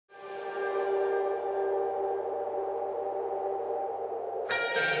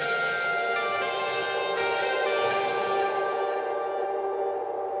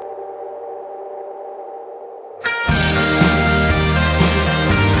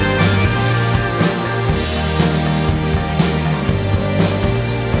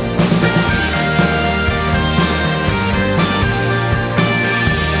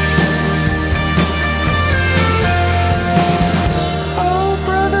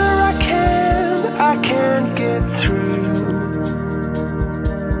I can't get through.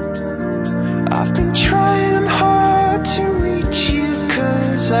 I've been trying hard to reach you,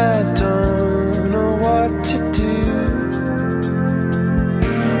 'cause I don't know what to do.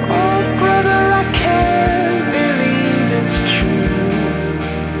 Oh brother, I can't believe it's true.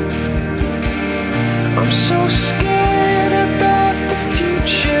 I'm so scared about the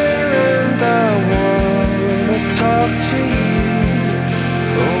future, and I wanna talk to you.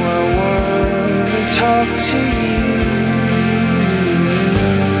 Oh, I wanna talk to you.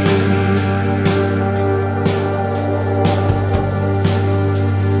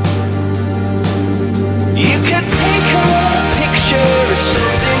 You can take a picture of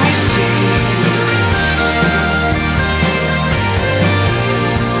something you see.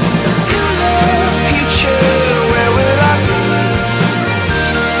 In the future, where will I be?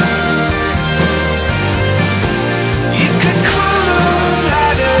 You could climb a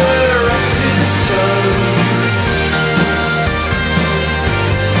ladder up to the sun,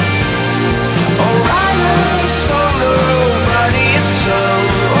 or write a song nobody had sung,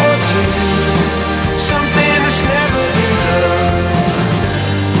 or do something that's never been done.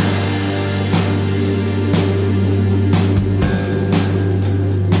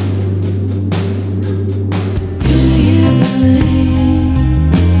 Do you believe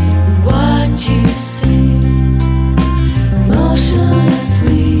what you see? Motionless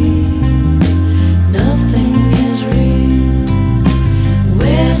we, nothing is real.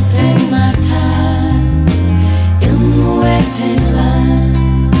 Wasting my time in the waiting line.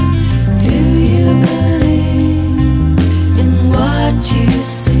 Do you believe in what you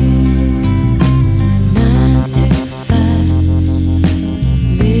see? 9 to 5,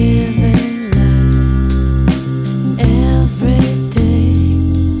 living life every day,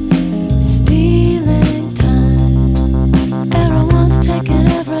 stealing time. Everyone's taking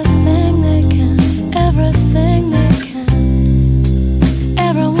everything they can, everything they can.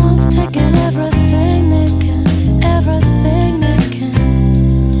 Everyone's taking everything they can, everything they can.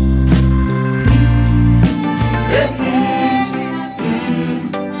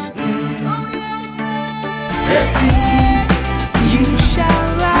 You shall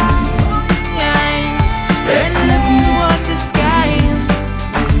rise and look toward the skies.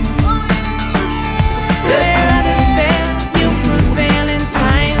 Where others fail, you prevail in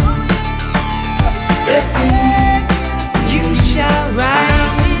time. You shall rise.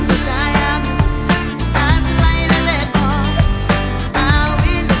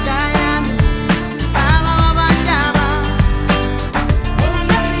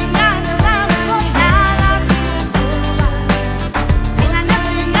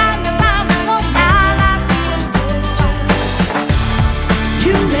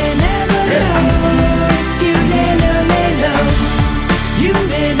 You may never know if you lay low, lay low. You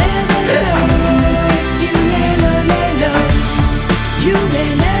may never